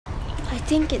I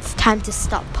think it's time to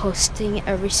stop posting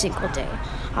every single day.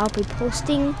 I'll be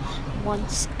posting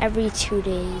once every 2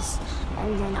 days,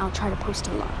 and then I'll try to post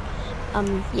a lot.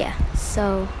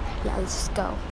 So let's go.